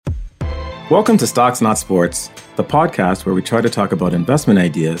Welcome to Stocks Not Sports, the podcast where we try to talk about investment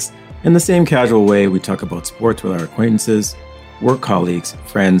ideas in the same casual way we talk about sports with our acquaintances, work colleagues,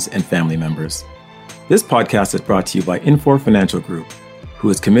 friends, and family members. This podcast is brought to you by Infor Financial Group, who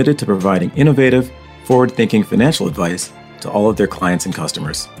is committed to providing innovative, forward-thinking financial advice to all of their clients and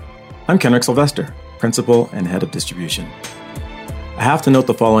customers. I'm Kenrick Sylvester, Principal and Head of Distribution. I have to note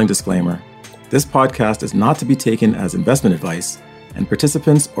the following disclaimer. This podcast is not to be taken as investment advice, and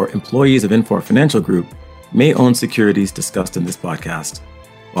participants or employees of Infor Financial Group may own securities discussed in this podcast.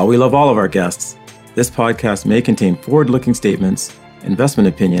 While we love all of our guests, this podcast may contain forward-looking statements, investment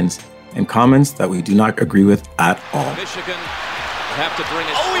opinions, and comments that we do not agree with at all. Michigan have to bring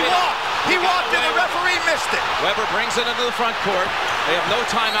it. Oh, he walked and the referee missed it. Weber brings it into the front court. They have no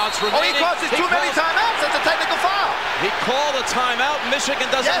timeouts remaining. Oh, he causes too many timeouts. That's a technical foul. He called a timeout. Michigan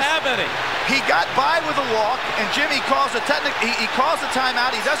doesn't have any. He got by with a walk, and Jimmy calls a he calls a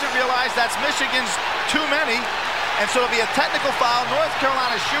timeout. He doesn't realize that's Michigan's too many, and so it'll be a technical foul. North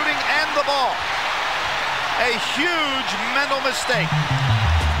Carolina shooting and the ball. A huge mental mistake.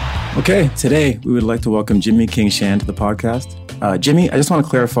 Okay, today we would like to welcome Jimmy King Shan to the podcast. Jimmy, I just want to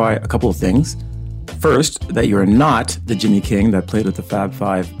clarify a couple of things. First, that you are not the Jimmy King that played with the Fab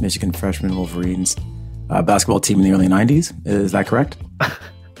Five Michigan freshman Wolverines basketball team in the early 90s. Is that correct?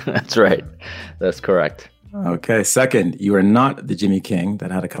 That's right. That's correct. Okay. Second, you are not the Jimmy King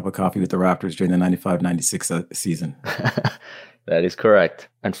that had a cup of coffee with the Raptors during the 95-96 season. That is correct.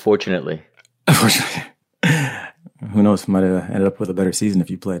 Unfortunately. Who knows? Might have ended up with a better season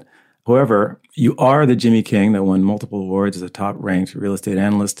if you played. However, you are the Jimmy King that won multiple awards as a top-ranked real estate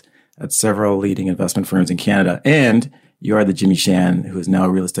analyst at several leading investment firms in Canada. And you are the Jimmy Shan, who is now a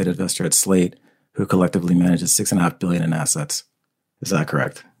real estate investor at Slate, who collectively manages $6.5 billion in assets. Is that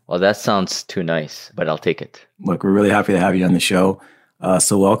correct? Well, that sounds too nice, but I'll take it. Look, we're really happy to have you on the show.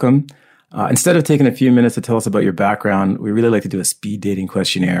 So welcome. Instead of taking a few minutes to tell us about your background, we really like to do a speed dating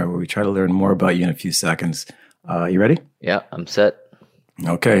questionnaire where we try to learn more about you in a few seconds. You ready? Yeah, I'm set.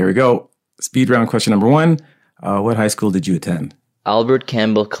 Okay, here we go. Speed round question number one. What high school did you attend? Albert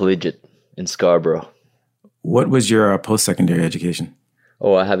Campbell Collegiate in Scarborough. What was your post-secondary education?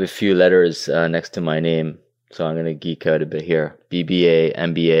 Oh, I have a few letters next to my name, so I'm going to geek out a bit here. BBA,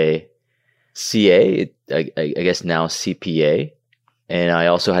 MBA, CA, I guess now CPA. And I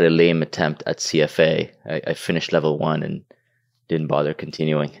also had a lame attempt at CFA. I finished level 1 and didn't bother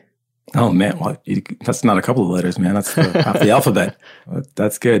continuing. Oh, man. Well, that's not a couple of letters, man. That's half the alphabet.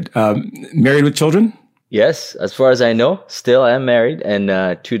 That's good. Married with children? Yes. As far as I know, still I am married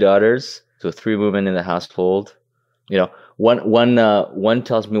and 2 daughters. So 3 women in the household. You know, one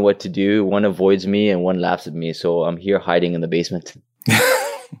tells me what to do, one avoids me, and one laughs at me. So I'm here hiding in the basement.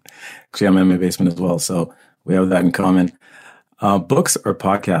 Actually, I'm in my basement as well. So we have that in common. Books or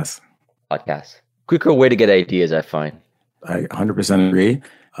podcasts? Podcasts. Quicker way to get ideas, I find. I 100% agree.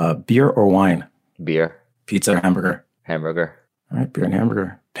 Beer or wine? Beer. Pizza or hamburger? Hamburger. All right, beer and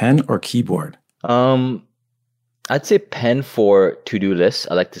hamburger. Pen or keyboard? I'd say pen for to-do lists.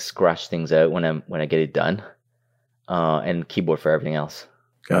 I like to scratch things out when I get it done. And keyboard for everything else.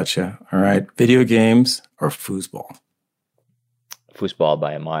 Gotcha. All right. Video games or foosball? Foosball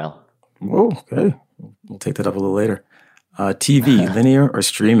by a mile. Whoa, okay. We'll take that up a little later. TV, linear or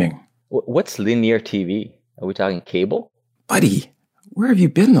streaming? What's linear TV? Are we talking cable? Buddy, where have you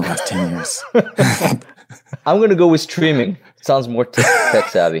been the last 10 years? I'm going to go with streaming. Sounds more tech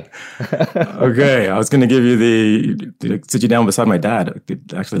savvy. Okay. I was going to give you sit you down beside my dad.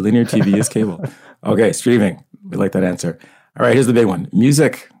 Actually, linear TV is cable. Okay. Streaming. We like that answer. All right. Here's the big one.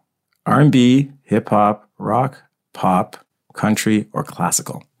 Music, R&B, hip hop, rock, pop, country, or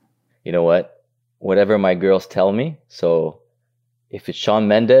classical. You know what? Whatever my girls tell me. So if it's Shawn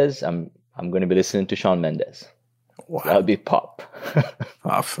Mendes, I'm going to be listening to Shawn Mendes. Wow. That would be pop.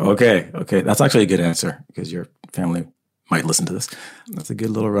 Pop. Okay. That's actually a good answer because your family might listen to this. That's a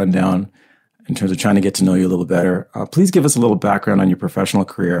good little rundown in terms of trying to get to know you a little better. Please give us a little background on your professional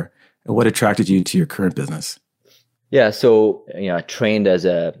career and what attracted you to your current business. Yeah. So, I trained as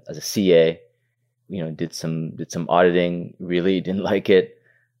a CA, did some auditing, really didn't like it.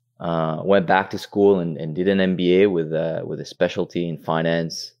 Went back to school and did an MBA with a specialty in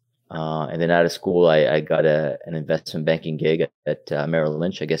finance. And then out of school, I got an investment banking gig at Merrill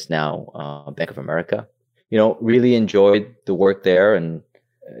Lynch, I guess now Bank of America. Really enjoyed the work there and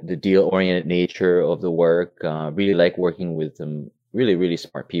the deal-oriented nature of the work. Really like working with some really, really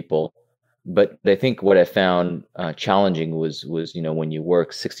smart people. But I think what I found challenging was when you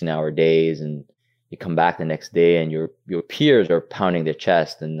work 16-hour days and you come back the next day and your peers are pounding their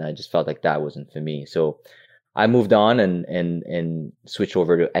chest, and I just felt like that wasn't for me. So I moved on and switched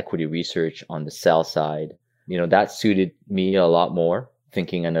over to equity research on the sell side. That suited me a lot more,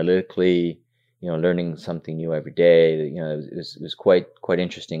 thinking analytically, learning something new every day. It was quite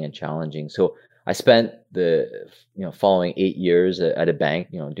interesting and challenging. So I spent the following 8 years at a bank,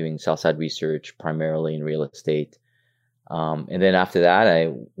 doing sell side research primarily in real estate. And then after that,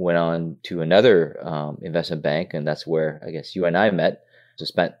 I went on to another investment bank, and that's where I guess you and I met. So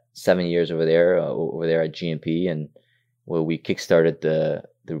spent 7 years over there at GMP, and where we kickstarted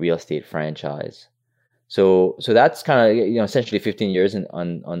the real estate franchise. So that's kind of essentially 15 years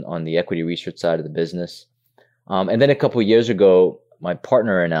on the equity research side of the business. And then a couple of years ago, my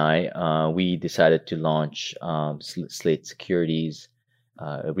partner and I we decided to launch Slate Securities,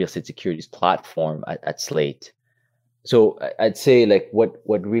 a real estate securities platform at Slate. So I'd say like what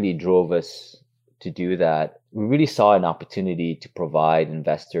really drove us to do that, we really saw an opportunity to provide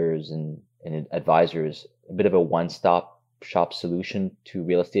investors and advisors a bit of a one-stop shop solution to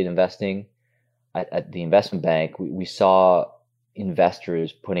real estate investing. At the investment bank, we saw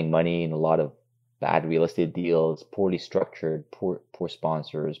investors putting money in a lot of bad real estate deals, poorly structured, poor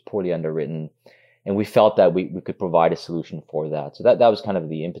sponsors, poorly underwritten. And we felt that we could provide a solution for that. So that was kind of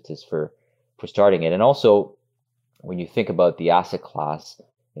the impetus for starting it. And also, when you think about the asset class,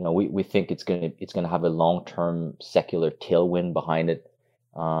 we think it's gonna have a long-term secular tailwind behind it.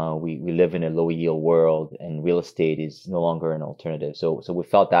 We live in a low yield world, and real estate is no longer an alternative. So we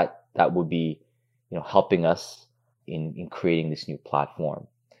felt that would be helping us in creating this new platform.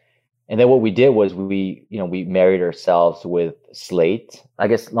 And then what we did was we married ourselves with Slate. I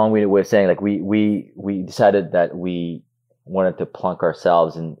guess long-winded way of saying, like we decided that we wanted to plunk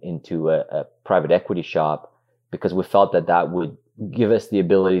ourselves into a private equity shop, because we felt that would give us the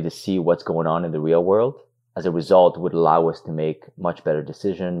ability to see what's going on in the real world. As a result, would allow us to make much better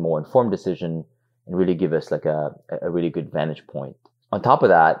decision, more informed decision, and really give us like a really good vantage point. On top of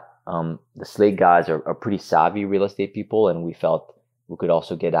that, the Slate guys are pretty savvy real estate people, and we felt we could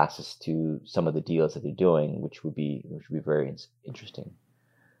also get access to some of the deals that they're doing, which would be very interesting.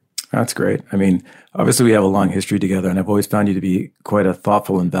 That's great. I mean, obviously we have a long history together, and I've always found you to be quite a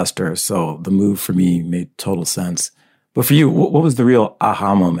thoughtful investor. So the move for me made total sense. But for you, what was the real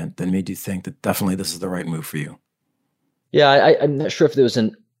aha moment that made you think that definitely this is the right move for you? Yeah, I'm not sure if there was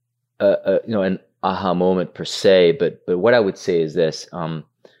an aha moment per se, but what I would say is this: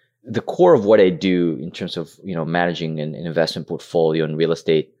 the core of what I do in terms of managing an investment portfolio in real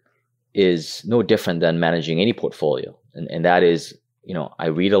estate is no different than managing any portfolio, and that is, I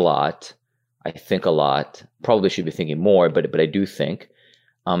read a lot, I think a lot, probably should be thinking more, but I do think,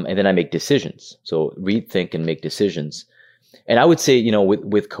 and then I make decisions. So read, think, and make decisions. And I would say,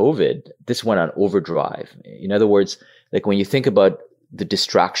 with COVID, this went on overdrive. In other words, like when you think about the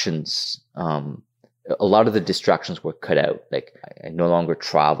distractions, a lot of the distractions were cut out. Like I no longer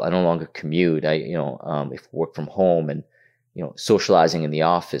travel, I no longer commute. If work from home, and socializing in the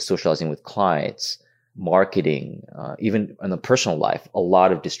office, socializing with clients, marketing, even in the personal life, a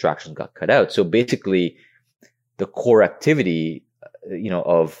lot of distractions got cut out. So basically, the core activity,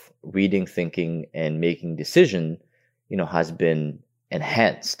 of reading, thinking, and making decision, has been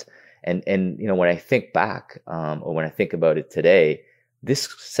enhanced. And when I think back, or when I think about it today, this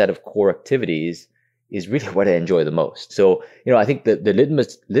set of core activities is really what I enjoy the most. So, I think that the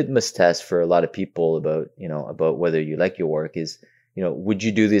litmus test for a lot of people about whether you like your work is, would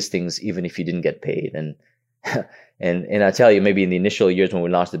you do these things even if you didn't get paid? And I tell you, maybe in the initial years when we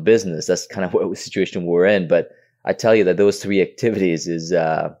launched the business, that's kind of what situation we're in. But I tell you that those three activities is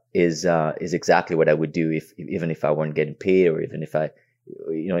exactly what I would do even if I weren't getting paid, or even if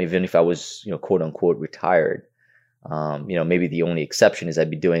I was, quote unquote retired. Maybe the only exception is I'd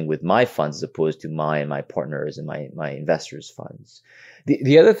be doing with my funds as opposed to my partners and my investors' funds.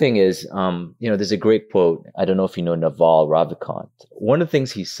 The other thing is, there's a great quote. I don't know if you know Naval Ravikant. One of the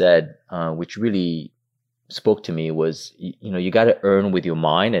things he said, which really spoke to me, was, you got to earn with your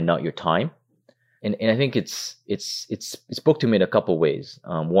mind and not your time. And I think it spoke to me in a couple of ways.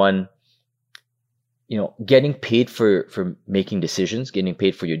 One, getting paid for making decisions, getting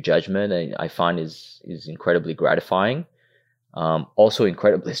paid for your judgment, I find is incredibly gratifying. Also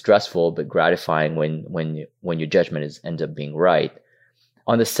incredibly stressful, but gratifying when your judgment ends up being right.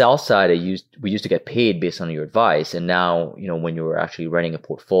 On the sell side, we used to get paid based on your advice, and now when you're actually running a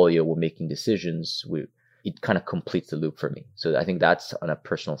portfolio, we're making decisions. It kind of completes the loop for me. So I think that's at a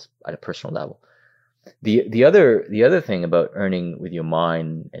personal level. The other thing about earning with your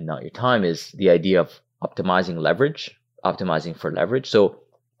mind and not your time is the idea of optimizing for leverage. So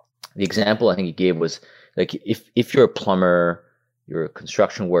the example I think he gave was, like, if you're a plumber, you're a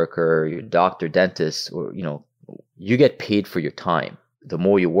construction worker, you're a doctor, dentist, or you get paid for your time. The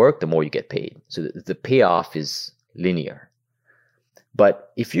more you work, the more you get paid. So the payoff is linear.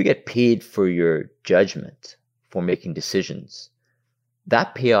 But if you get paid for your judgment, for making decisions,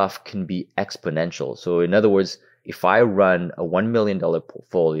 that payoff can be exponential. So in other words, if I run a $1 million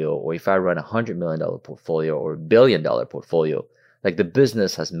portfolio, or if I run a $100 million portfolio or $1 billion portfolio, like the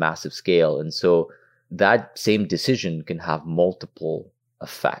business has massive scale. And so that same decision can have multiple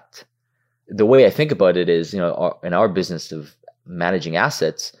effect. The way I think about it is, in our business of managing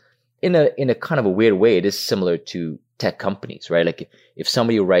assets, in a kind of a weird way, it is similar to tech companies, right? Like if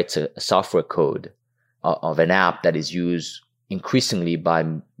somebody writes a software code of an app that is used increasingly by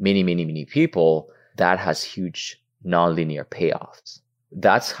many, many, many people, that has huge nonlinear payoffs.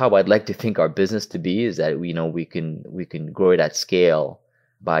 That's how I'd like to think our business to be, is that we can grow it at scale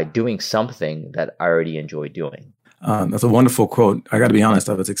by doing something that I already enjoy doing. That's a wonderful quote. I got to be honest,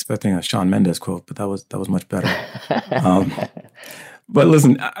 I was expecting a Shawn Mendes quote, but that was much better. But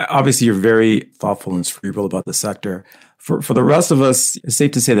listen, obviously you're very thoughtful and cerebral about the sector. For the rest of us, it's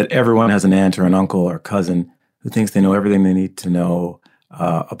safe to say that everyone has an aunt or an uncle or cousin who thinks they know everything they need to know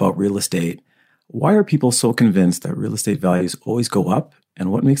about real estate. Why are people so convinced that real estate values always go up? And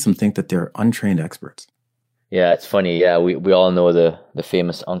what makes them think that they're untrained experts? Yeah, it's funny. Yeah, we all know the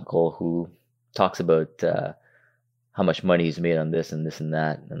famous uncle who talks about how much money he's made on this and this and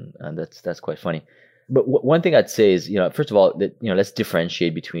that, and that's quite funny. But one thing I'd say is, first of all, that let's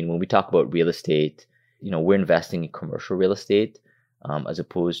differentiate between when we talk about real estate. We're investing in commercial real estate as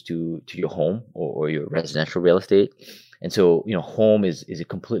opposed to your home or your residential real estate. And so, home is a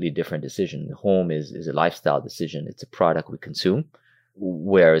completely different decision. The home is a lifestyle decision. It's a product we consume.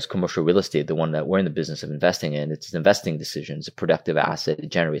 Whereas commercial real estate, the one that we're in the business of investing in, it's an investing decision. It's a productive asset. It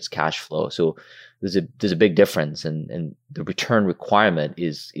generates cash flow. So there's a big difference, and the return requirement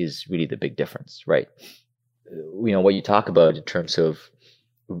is really the big difference, right? What you talk about in terms of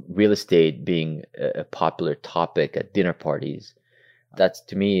real estate being a popular topic at dinner parties, that's,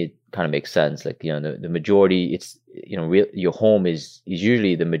 to me, it kind of makes sense. Like, the majority, it's, your home is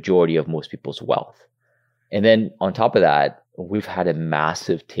usually the majority of most people's wealth. And then on top of that, we've had a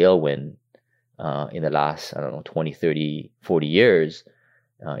massive tailwind in the last, 20, 30, 40 years.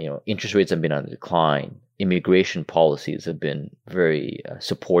 Interest rates have been on the decline. Immigration policies have been very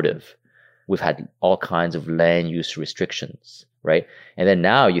supportive. We've had all kinds of land use restrictions, right? And then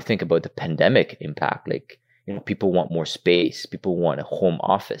now you think about the pandemic impact, like, people want more space. People want a home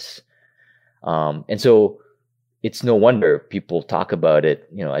office. And so it's no wonder people talk about it,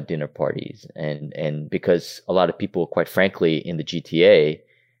 at dinner parties. And because a lot of people, quite frankly, in the GTA,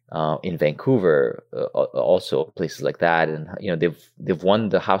 in Vancouver, also places like that, and they've won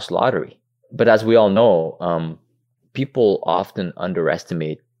the house lottery. But as we all know, people often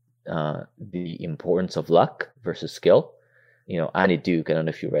underestimate the importance of luck versus skill. Annie Duke, I don't know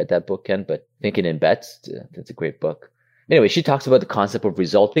if you read that book, Ken, but Thinking in Bets, that's a great book. Anyway, she talks about the concept of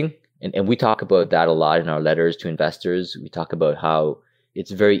resulting. And we talk about that a lot in our letters to investors. We talk about how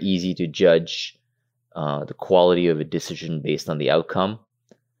it's very easy to judge the quality of a decision based on the outcome,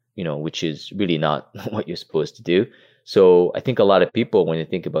 which is really not what you're supposed to do. So I think a lot of people, when they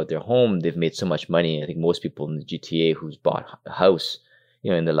think about their home, they've made so much money. I think most people in the GTA who's bought a house,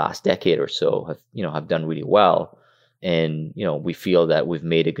 in the last decade or so have done really well. And, we feel that we've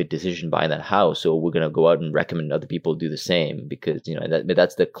made a good decision buying that house. So we're going to go out and recommend other people do the same because,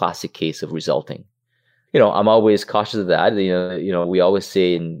 that's the classic case of resulting. I'm always cautious of that. We always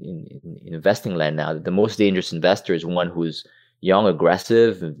say in investing land now that the most dangerous investor is one who's young,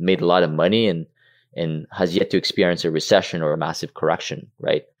 aggressive, and made a lot of money and has yet to experience a recession or a massive correction,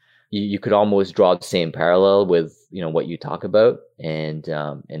 right? You could almost draw the same parallel with, what you talk about. And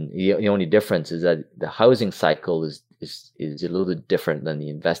the only difference is that the housing cycle is a little bit different than the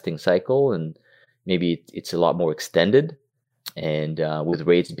investing cycle. And maybe it's a lot more extended. And with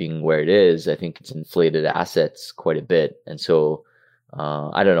rates being where it is, I think it's inflated assets quite a bit. And so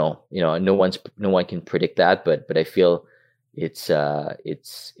I don't know, no one can predict that, but I feel it's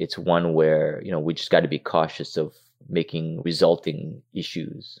one where, we just got to be cautious of making resulting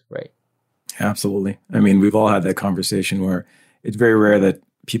issues, right? Absolutely. I mean, we've all had that conversation where it's very rare that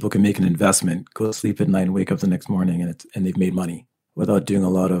people can make an investment, go to sleep at night and wake up the next morning and they've made money without doing a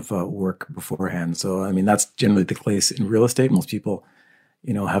lot of work beforehand. So, I mean, that's generally the case in real estate. Most people,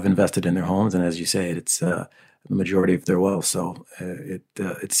 have invested in their homes. And as you say, it's the majority of their wealth. So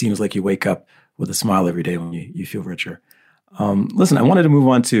it seems like you wake up with a smile every day when you feel richer. Listen, I wanted to move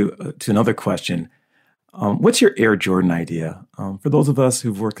on to another question. What's your Air Jordan idea? For those of us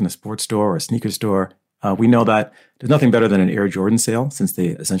who've worked in a sports store or a sneaker store, we know that there's nothing better than an Air Jordan sale since they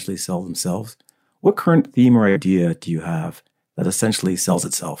essentially sell themselves. what current theme or idea do you have that essentially sells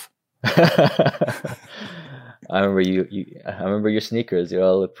itself? I remember I remember your sneakers. They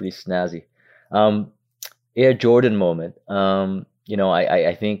all look pretty snazzy. Air Jordan moment. I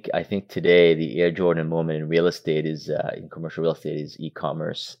think today the Air Jordan moment in real estate is in commercial real estate is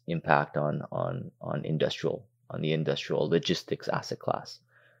e-commerce impact on the industrial logistics asset class.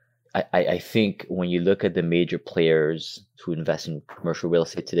 I think when you look at the major players who invest in commercial real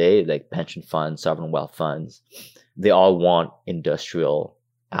estate today, like pension funds, sovereign wealth funds, they all want industrial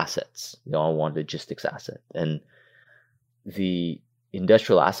assets. They all want logistics assets. And the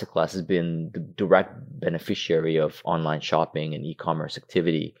industrial asset class has been the direct beneficiary of online shopping and e-commerce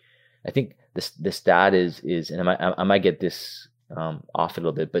activity. I think the stat is, and I might get this off a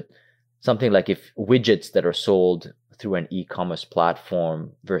little bit, but something like if widgets that are sold through an e-commerce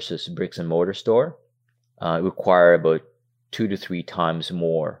platform versus bricks and mortar store require about 2 to 3 times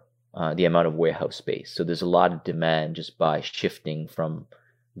more the amount of warehouse space. So there's a lot of demand just by shifting from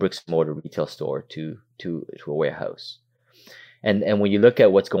bricks and mortar retail store to a warehouse. And when you look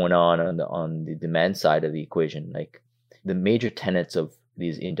at what's going on the demand side of the equation, like the major tenets of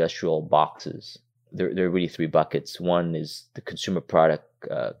these industrial boxes, there are really 3 buckets. One is the consumer product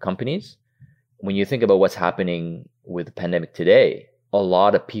companies. When you think about what's happening with the pandemic today, a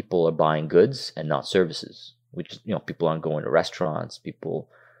lot of people are buying goods and not services, which, people aren't going to restaurants, people,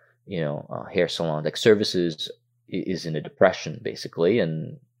 hair salons, like services is in a depression basically,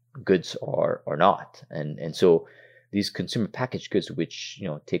 and goods are not. And so these consumer packaged goods, which,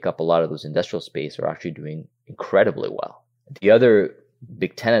 take up a lot of those industrial space, are actually doing incredibly well. The other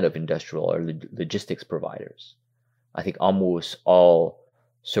big tenet of industrial are logistics providers. I think almost all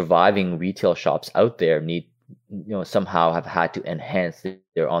surviving retail shops out there need, somehow have had to enhance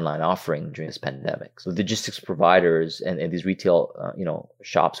their online offering during this pandemic. So logistics providers and these retail,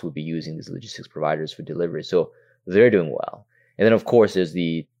 shops would be using these logistics providers for delivery. So they're doing well. And then of course there's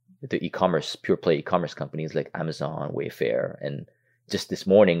the e-commerce, pure play e-commerce companies like Amazon, Wayfair, and just this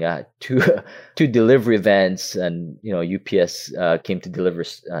morning, two delivery events, and UPS came to deliver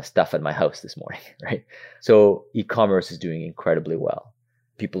stuff at my house this morning, right? So e-commerce is doing incredibly well.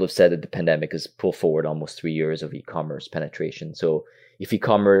 People have said that the pandemic has pulled forward almost 3 years of e-commerce penetration. So if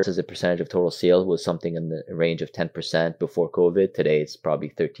e-commerce as a percentage of total sales was something in the range of 10% before COVID, today it's probably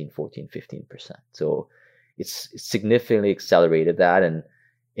 13, 14, 15%. So it's significantly accelerated that, and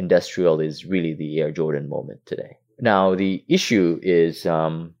industrial is really the Air Jordan moment today. Now, the issue is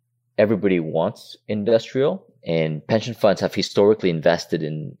everybody wants industrial, and pension funds have historically invested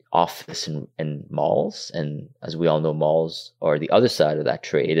in office and malls. And as we all know, malls are the other side of that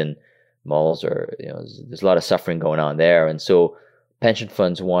trade, and malls are, there's a lot of suffering going on there. And so pension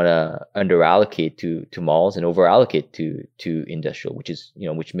funds want to under-allocate to malls and over-allocate to industrial,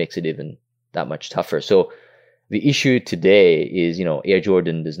 which makes it even that much tougher. So the issue today is, Air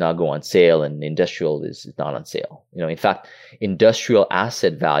Jordan does not go on sale and industrial is not on sale. In fact, industrial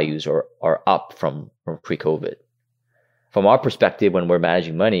asset values are up from pre-COVID. From our perspective, when we're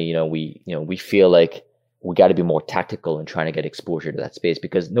managing money, we feel like we got to be more tactical in trying to get exposure to that space,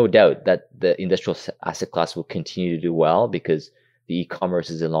 because no doubt that the industrial asset class will continue to do well because the e-commerce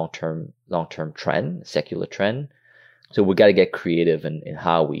is a long-term trend, secular trend. So we got to get creative in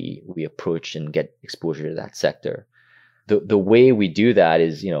how we approach and get exposure to that sector. The way we do that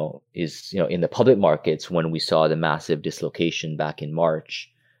is in the public markets. When we saw the massive dislocation back in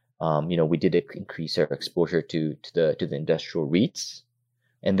March, we did increase our exposure to the industrial REITs,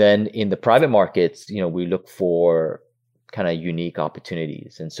 and then in the private markets, we look for kind of unique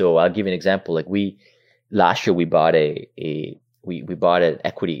opportunities. And so I'll give you an example. Like last year we bought we bought an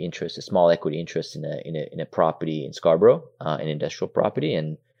equity interest, a small equity interest in a property in Scarborough, an industrial property,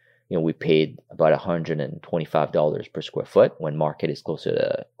 and we paid about $125 per square foot when market is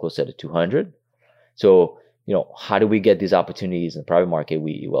closer to 200. So how do we get these opportunities in the private market?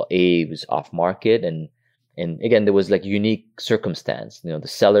 It was off market, and again there was like unique circumstance. The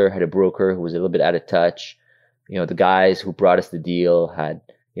seller had a broker who was a little bit out of touch. The guys who brought us the deal had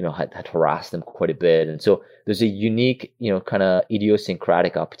harassed them quite a bit. And so there's a unique, kind of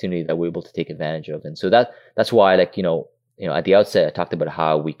idiosyncratic opportunity that we're able to take advantage of. And so that's why, at the outset, I talked about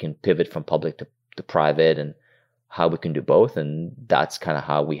how we can pivot from public to private and how we can do both. And that's kind of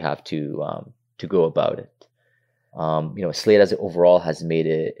how we have to go about it. Slate as overall has made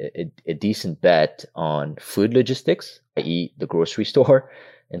a decent bet on food logistics, i.e. the grocery store.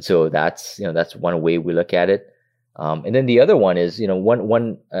 And so that's one way we look at it. And then the other one is,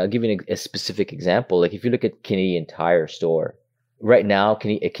 giving a specific example, like if you look at Canadian Tire store right now,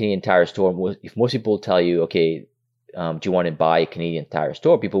 a Canadian Tire store, if most people tell you, okay, do you want to buy a Canadian Tire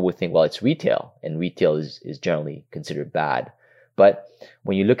store? People would think, well, it's retail, and retail is generally considered bad. But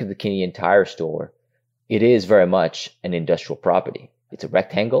when you look at the Canadian Tire store, it is very much an industrial property. It's a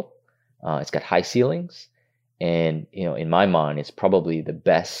rectangle. It's got high ceilings. And, in my mind, it's probably the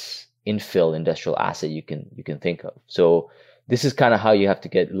best infill industrial asset you can think of. So this is kind of how you have to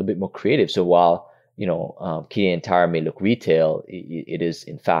get a little bit more creative. So while, Canadian Tire may look retail, it is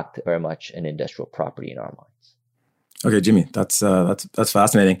in fact very much an industrial property in our minds. Okay, Jimmy, that's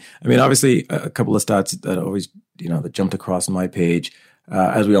fascinating. I mean, obviously, a couple of stats that always, that jumped across my page.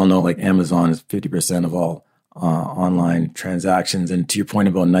 As we all know, like Amazon is 50% of all online transactions. And to your point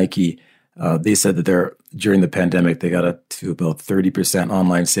about Nike, they said that during the pandemic, they got up to about 30%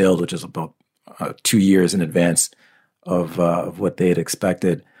 online sales, which is about 2 years in advance of what they had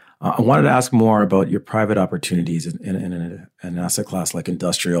expected. I wanted to ask more about your private opportunities in an asset class like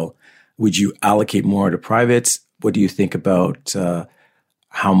industrial. Would you allocate more to privates? What do you think about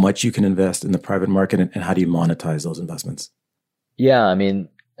how much you can invest in the private market, and how do you monetize those investments? Yeah, I mean,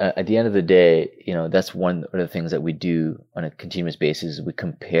 at the end of the day, that's one of the things that we do on a continuous basis. We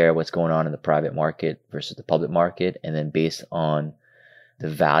compare what's going on in the private market versus the public market, and then based on the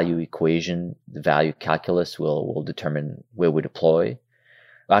value equation, the value calculus will determine where we deploy.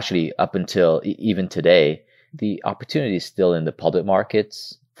 Actually, up until even today, the opportunity is still in the public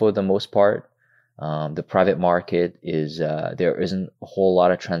markets for the most part. The private market is there isn't a whole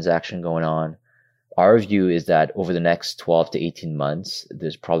lot of transaction going on. Our view is that over the next 12 to 18 months,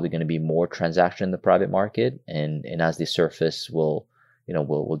 there's probably going to be more transaction in the private market, and as they surface, we'll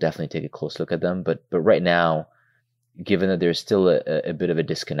definitely take a close look at them. But right now, given that there's still a bit of a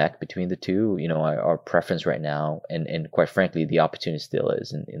disconnect between the two, our preference right now, and quite frankly, the opportunity still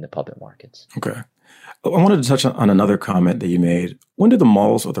is in the public markets. Okay. I wanted to touch on another comment that you made. When do the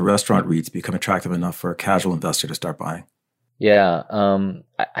malls or the restaurant REITs become attractive enough for a casual investor to start buying? Yeah,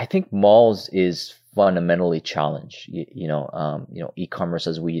 I think malls is fundamentally challenged. E-commerce,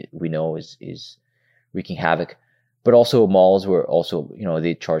 as we know, is wreaking havoc. But also malls were also,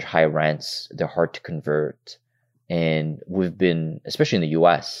 they charge high rents. They're hard to convert. And we've been, especially in the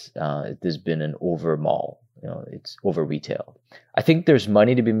US, there's been an over mall, it's over retail. I think there's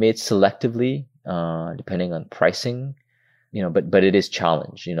money to be made selectively, depending on pricing, but it is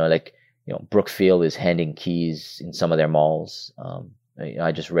challenged, Brookfield is handing keys in some of their malls.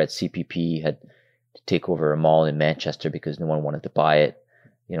 I just read CPP had to take over a mall in Manchester because no one wanted to buy it.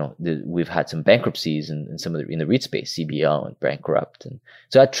 We've had some bankruptcies in some of in the REIT space. CBL went bankrupt, and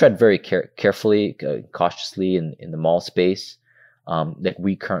so I tread very carefully, cautiously in the mall space. Like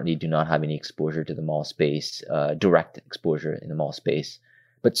we currently do not have any exposure to the mall space, direct exposure in the mall space,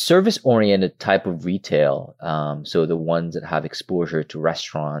 but service-oriented type of retail. So the ones that have exposure to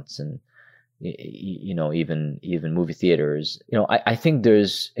restaurants and even movie theaters, I think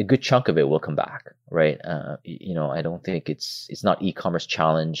there's a good chunk of it will come back, right? I don't think it's not e-commerce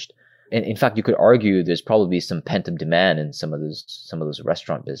challenged. And in fact, you could argue there's probably some pent-up demand in some of those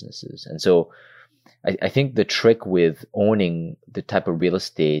restaurant businesses. And so I think the trick with owning the type of real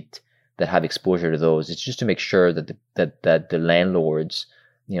estate that have exposure to those is just to make sure that the landlords,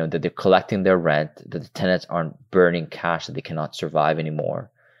 that they're collecting their rent, that the tenants aren't burning cash that they cannot survive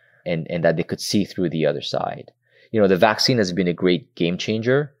anymore. And that they could see through the other side. The vaccine has been a great game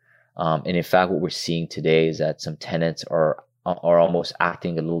changer. And in fact, what we're seeing today is that some tenants are almost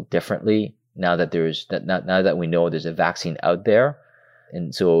acting a little differently now that we know there's a vaccine out there.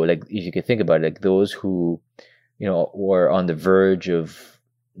 And so, like, if you could think about it, like those who, were on the verge of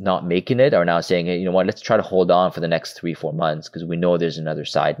not making it are now saying, hey, let's try to hold on for the next 3-4 months because we know there's another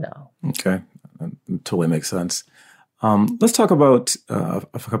side now. Okay. That totally makes sense. Let's talk about a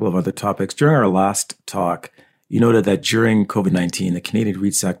couple of other topics. During our last talk, you noted that during COVID-19, the Canadian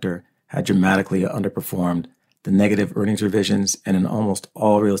REIT sector had dramatically underperformed the negative earnings revisions, and in almost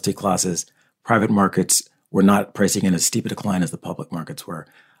all real estate classes, private markets were not pricing in as steep a decline as the public markets were.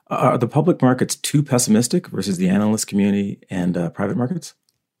 Are the public markets too pessimistic versus the analyst community and private markets?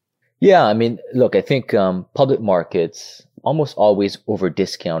 Yeah, I mean, look, I think public markets almost always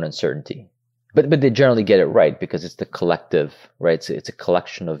over-discount uncertainty. But they generally get it right because it's the collective, right? So it's a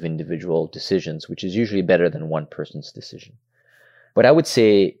collection of individual decisions, which is usually better than one person's decision. But I would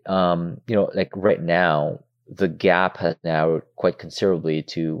say, like right now, the gap has narrowed quite considerably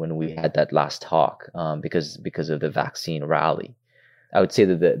to when we had that last talk, because of the vaccine rally. I would say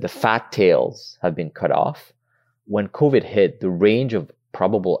that the fat tails have been cut off. When COVID hit, the range of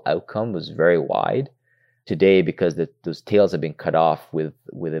probable outcome was very wide. Today, because those tails have been cut off with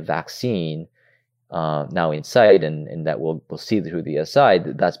a vaccine now in sight, and that we'll see through the other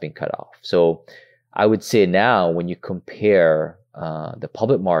side, that's been cut off. So I would say now when you compare the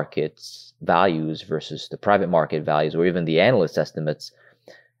public markets values versus the private market values, or even the analyst estimates,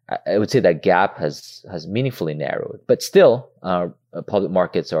 I would say that gap has meaningfully narrowed. But still, public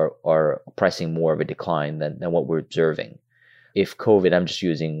markets are pricing more of a decline than what we're observing. If COVID, I'm just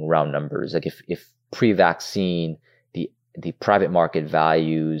using round numbers, like if pre-vaccine, the private market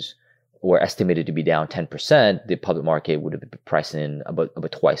values were estimated to be down 10%, the public market would have been pricing in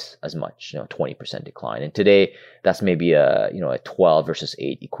about twice as much, 20% decline. And today, that's maybe a 12 versus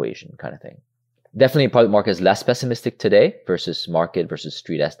 8 equation kind of thing. Definitely, public market is less pessimistic today versus market versus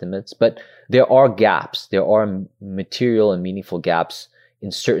street estimates, but there are gaps. There are material and meaningful gaps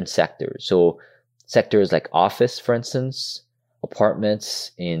in certain sectors. So sectors like office, for instance,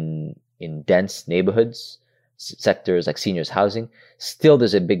 apartments in dense neighborhoods, sectors like seniors housing, still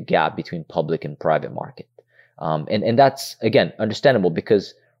there's a big gap between public and private market. And that's, again, understandable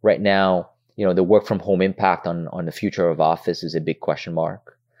because right now, the work from home impact on the future of office is a big question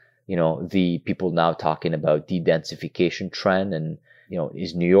mark. The people now talking about de-densification trend and,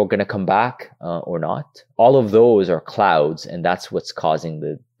 is New York going to come back or not? All of those are clouds, and that's what's causing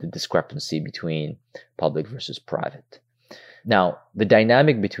the discrepancy between public versus private. Now, the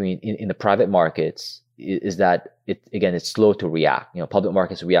dynamic between in the private markets is that it's slow to react. Public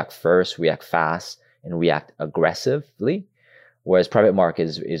markets react first, react fast, and react aggressively, whereas private market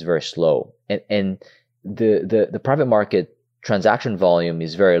is very slow. And the private market transaction volume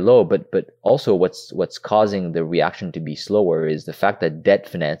is very low, but also what's causing the reaction to be slower is the fact that debt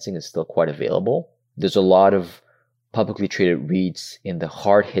financing is still quite available. There's a lot of publicly traded REITs in the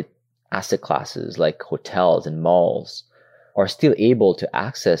hard hit asset classes like hotels and malls are still able to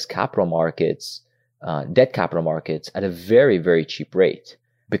access capital markets, debt capital markets at a very, very cheap rate.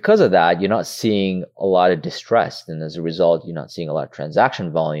 Because of that, you're not seeing a lot of distress. And as a result, you're not seeing a lot of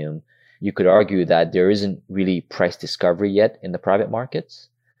transaction volume. You could argue that there isn't really price discovery yet in the private markets.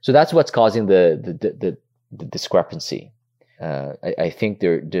 So that's what's causing the discrepancy. I think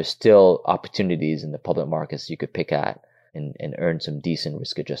there's still opportunities in the public markets you could pick at and earn some decent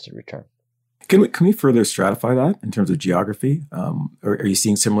risk-adjusted return. Can we further stratify that in terms of geography? Or are you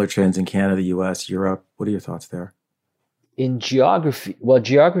seeing similar trends in Canada, the US, Europe? What are your thoughts there? In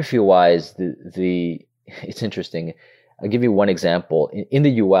geography-wise, it's interesting. I'll give you one example. In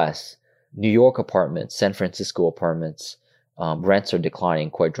the US, New York apartments, San Francisco apartments, rents are declining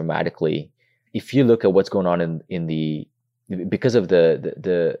quite dramatically. If you look at what's going on because of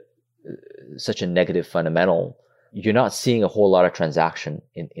the such a negative fundamental, you're not seeing a whole lot of transaction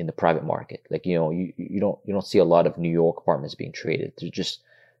in the private market. Like, you don't see a lot of New York apartments being traded. There's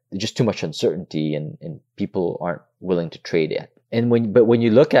just too much uncertainty and people aren't willing to trade yet. But when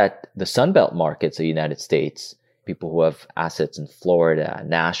you look at the Sunbelt markets of the United States, people who have assets in Florida,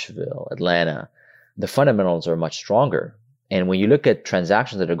 Nashville, Atlanta, the fundamentals are much stronger. And when you look at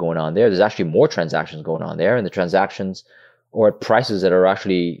transactions that are going on there, there's actually more transactions going on there, and the transactions are at prices that are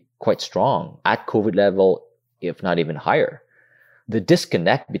actually quite strong at COVID level, if not even higher. The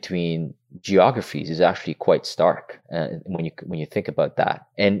disconnect between geographies is actually quite stark when you think about that.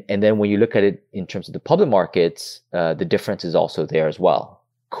 And then when you look at it in terms of the public markets, the difference is also there as well.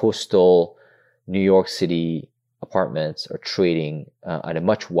 Coastal New York City apartments are trading at a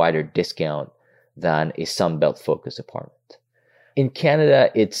much wider discount than a Sunbelt focused apartment. In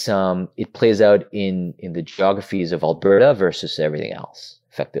Canada, it plays out in the geographies of Alberta versus everything else,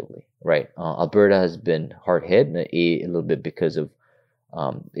 effectively, right? Alberta has been hard hit, a little bit because of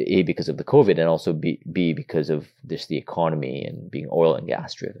the COVID, and also B because of just the economy and being oil and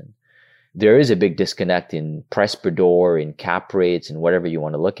gas driven. There is a big disconnect in price per door, in cap rates, and whatever you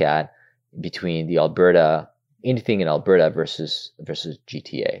want to look at between anything in Alberta versus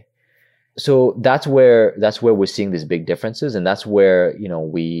GTA. So that's where we're seeing these big differences, and that's where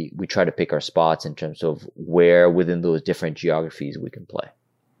we try to pick our spots in terms of where within those different geographies we can play.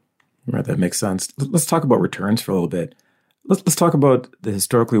 Right, that makes sense. Let's talk about returns for a little bit. Let's talk about the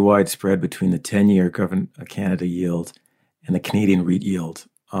historically wide spread between the 10-year Government of Canada yield and the Canadian REIT yield.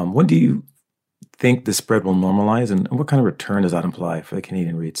 When do you think the spread will normalize, and what kind of return does that imply for the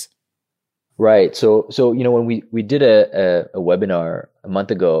Canadian REITs? Right. So when we did a webinar a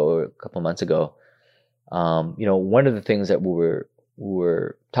month ago or a couple of months ago, one of the things that we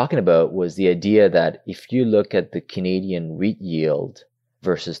were talking about was the idea that if you look at the Canadian REIT yield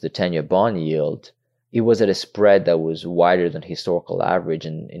versus the 10-year bond yield, it was at a spread that was wider than historical average,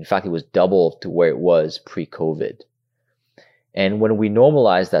 and in fact, it was double to where it was pre-COVID. And when we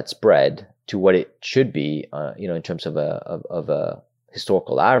normalize that spread to what it should be, in terms of a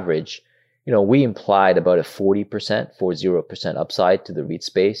historical average, we implied about a 40% upside to the REIT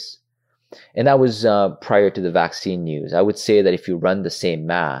space. And that was prior to the vaccine news. I would say that if you run the same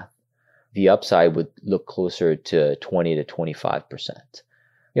math, the upside would look closer to 20 to 25%.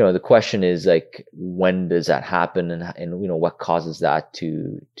 The question is like, when does that happen, and what causes that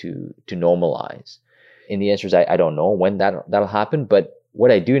to normalize? And the answer is I don't know when that'll happen. But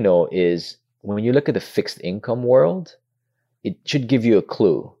what I do know is when you look at the fixed income world, it should give you a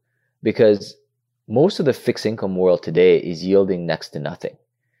clue, because most of the fixed income world today is yielding next to nothing.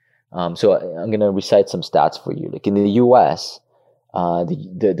 So I'm going to recite some stats for you. Like in the U.S.,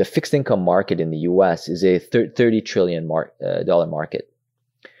 the fixed income market in the U.S. is a $30 trillion dollar market.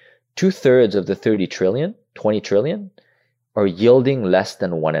 2/3 of the 30 trillion, 20 trillion, are yielding less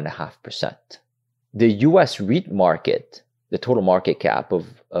than 1.5%. The U.S. REIT market, the total market cap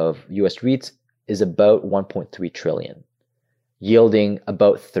of U.S. REITs, is about 1.3 trillion, yielding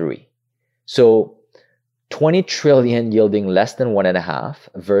about 3. So 20 trillion yielding less than 1.5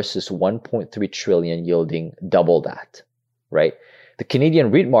 versus 1.3 trillion yielding double that, right? The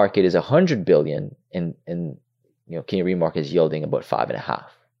Canadian REIT market is 100 billion, and Canadian REIT market is yielding about 5.5.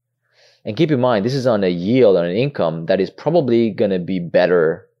 And keep in mind, this is on a yield, on an income that is probably going to be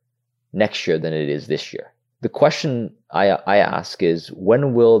better next year than it is this year. The question I ask is,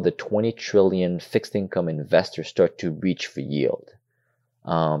 when will the 20 trillion fixed income investors start to reach for yield?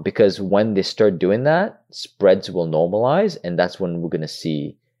 Because when they start doing that, spreads will normalize, and that's when we're going to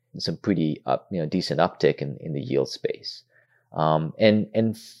see some pretty decent uptick in the yield space.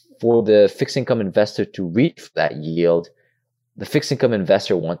 And for the fixed income investor to reach for that yield, the fixed income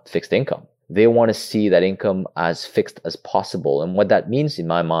investor wants fixed income. They want to see that income as fixed as possible. And what that means in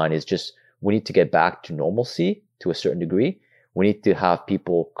my mind is just, we need to get back to normalcy to a certain degree. We need to have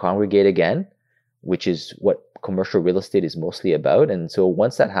people congregate again, which is what commercial real estate is mostly about. And so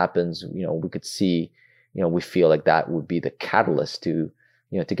once that happens, we could see, we feel like that would be the catalyst to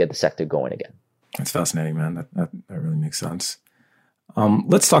get the sector going again. That's fascinating, man. That really makes sense.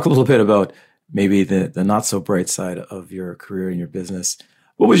 Let's talk a little bit about maybe the not so bright side of your career and your business.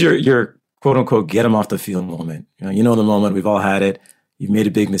 What was your quote unquote get them off the field moment? The moment, we've all had it. You've made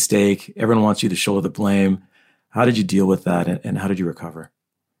a big mistake. Everyone wants you to shoulder the blame. How did you deal with that, and how did you recover?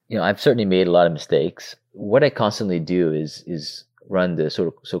 I've certainly made a lot of mistakes. What I constantly do is run the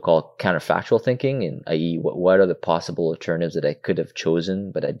so-called counterfactual thinking, and i.e. what are the possible alternatives that I could have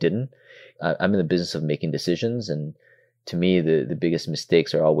chosen but I didn't. I'm in the business of making decisions, and to me, the biggest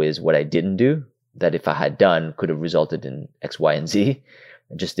mistakes are always what I didn't do, that if I had done, could have resulted in X, Y, and Z.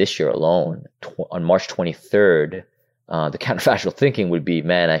 And just this year alone, on March 23rd, the counterfactual thinking would be,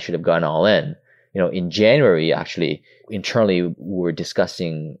 man, I should have gone all in. In January, actually, internally, we were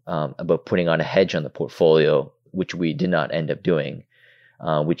discussing about putting on a hedge on the portfolio, which we did not end up doing,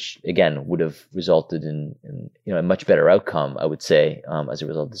 which, again, would have resulted in a much better outcome, I would say, as a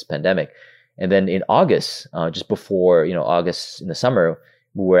result of this pandemic. And then in August, just before, August in the summer,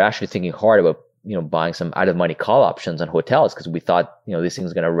 we were actually thinking hard about, buying some out-of-money call options on hotels, because we thought, this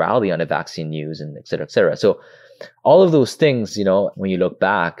thing's going to rally on a vaccine news, and et cetera, et cetera. So all of those things, when you look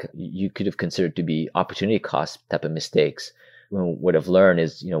back, you could have considered to be opportunity cost type of mistakes. What I've learned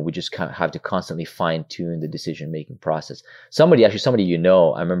is, we just have to constantly fine tune the decision-making process. Somebody, I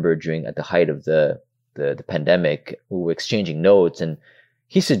remember at the height of the pandemic, we were exchanging notes, and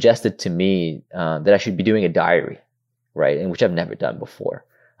he suggested to me that I should be doing a diary, right? And which I've never done before.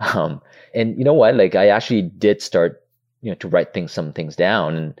 And you know what? Like, I actually did start, to write some things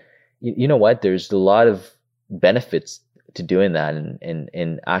down. And you know what? There's a lot of benefits to doing that.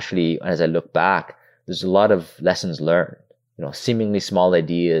 And actually, as I look back, there's a lot of lessons learned. Seemingly small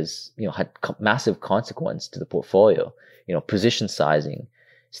ideas, had massive consequence to the portfolio. Position sizing,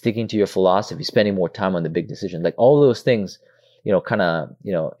 sticking to your philosophy, spending more time on the big decision, like all those things, are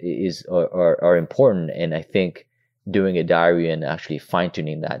important. And I think doing a diary and actually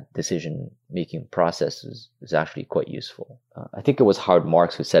fine-tuning that decision-making process is actually quite useful. I think it was Howard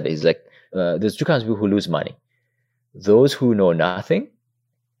Marks who said it. He's like, there's two kinds of people who lose money: those who know nothing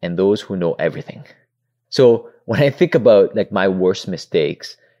and those who know everything. So when I think about like my worst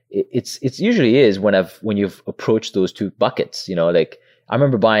mistakes, it's usually is when you've approached those two buckets. Like I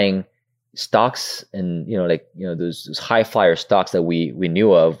remember buying stocks and those high flyer stocks that we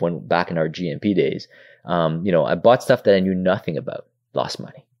knew of when back in our GMP days. I bought stuff that I knew nothing about, lost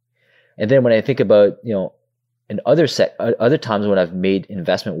money. And then when I think about in other times when I've made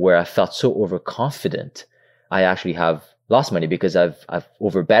investment where I felt so overconfident, I actually have lost money because I've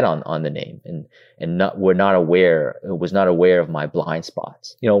overbet on the name and was not aware of my blind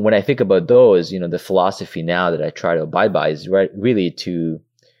spots. When I think about those, the philosophy now that I try to abide by is really to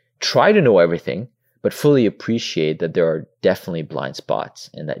try to know everything, but fully appreciate that there are definitely blind spots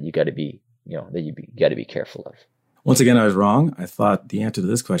and that you got to be that you got to be careful of. Once again, I was wrong. I thought the answer to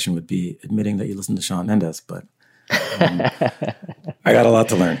this question would be admitting that you listen to Shawn Mendes, but I got a lot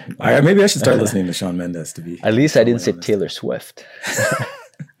to learn. Maybe I should start listening to Shawn Mendes to be. At least I didn't say Taylor Swift.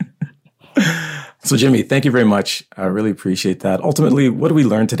 So, Jimmy, thank you very much. I really appreciate that. Ultimately, what did we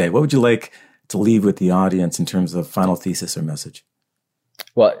learn today? What would you like to leave with the audience in terms of final thesis or message?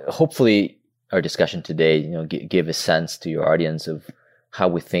 Well, hopefully our discussion today, give a sense to your audience of how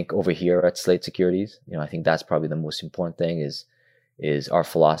we think over here at Slate Securities. I think that's probably the most important thing is our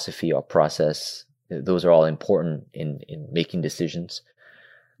philosophy, our process. Those are all important in making decisions.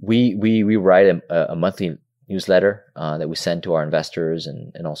 We write a monthly newsletter that we send to our investors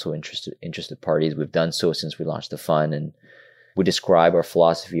and also interested parties. We've done so since we launched the fund, and we describe our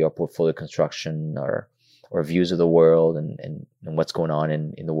philosophy, our portfolio construction, our views of the world and what's going on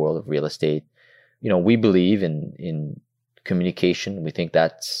in the world of real estate. We believe in communication. We think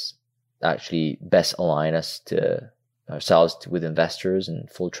that's actually best align us to ourselves with investors and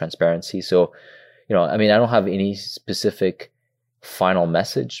full transparency. So, I don't have any specific final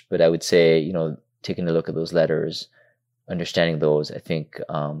message, but I would say, taking a look at those letters, understanding those, I think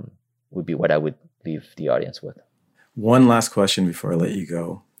would be what I would leave the audience with. One last question before I let you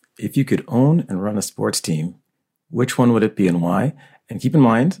go. If you could own and run a sports team, which one would it be and why? And keep in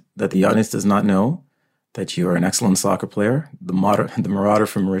mind that the audience does not know that you are an excellent soccer player, the Marauder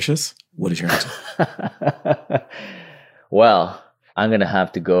from Mauritius. What is your answer? Well, I'm going to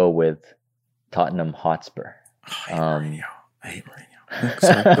have to go with Tottenham Hotspur. I hate Mourinho.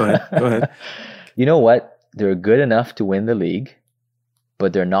 Sorry, go ahead. You know what? They're good enough to win the league,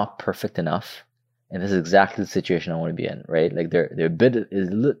 but they're not perfect enough. And this is exactly the situation I want to be in, right? Like they're a bit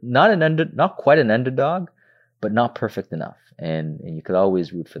not quite an underdog, but not perfect enough. And you could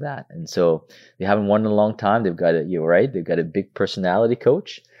always root for that. And so they haven't won in a long time. They've got they've got a big personality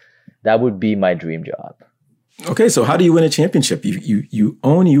coach. That would be my dream job. Okay, so how do you win a championship? You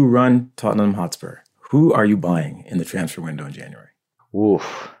run Tottenham Hotspur. Who are you buying in the transfer window in January?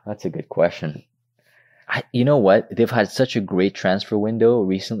 Oof, that's a good question. You know what? They've had such a great transfer window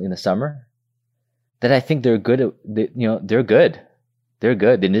recently in the summer that I think they're good. They're good. They're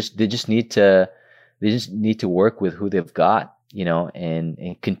good. They just need to work with who they've got,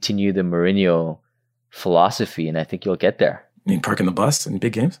 and continue the Mourinho philosophy. And I think you'll get there. You mean parking the bus in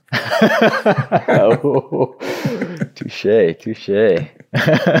big games? Oh, touche.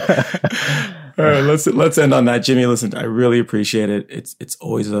 All right, let's end on that, Jimmy. Listen, I really appreciate it. It's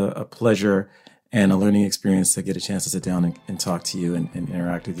always a pleasure and a learning experience to get a chance to sit down and talk to you and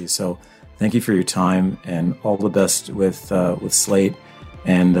interact with you. So thank you for your time and all the best with Slate,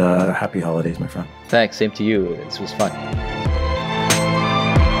 and happy holidays, my friend. Thanks. Same to you. This was fun.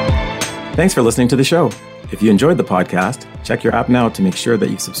 Thanks for listening to the show. If you enjoyed the podcast, check your app now to make sure that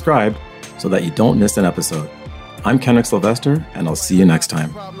you've subscribed so that you don't miss an episode. I'm Kenrick Sylvester, and I'll see you next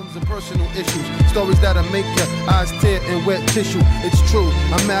time. Problems and personal issues, stories that'll make your eyes tear and wet tissue. It's true,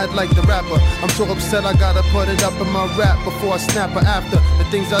 I'm mad like the rapper. I'm so upset I gotta put it up in my rap before I snap or after the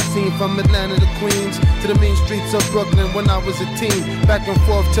things I've seen from Atlanta to Queens to the mean streets of Brooklyn when I was a teen. Back and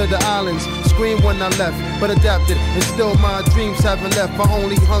forth to the islands, screamed when I left, but adapted, and still my dreams haven't left. I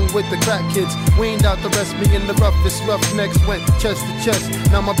only hung with the crack kids, weaned out the rest. Me and the roughest roughnecks went chest to chest.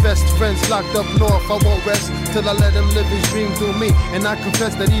 Now my best friend's locked up north, I won't rest till I let him live his dream through me. And I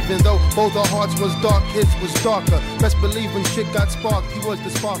confess that even though both our hearts was dark, his was darker. Best believe when shit got sparked, he was the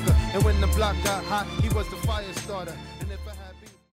sparker. And when the block got hot, he was the fire starter.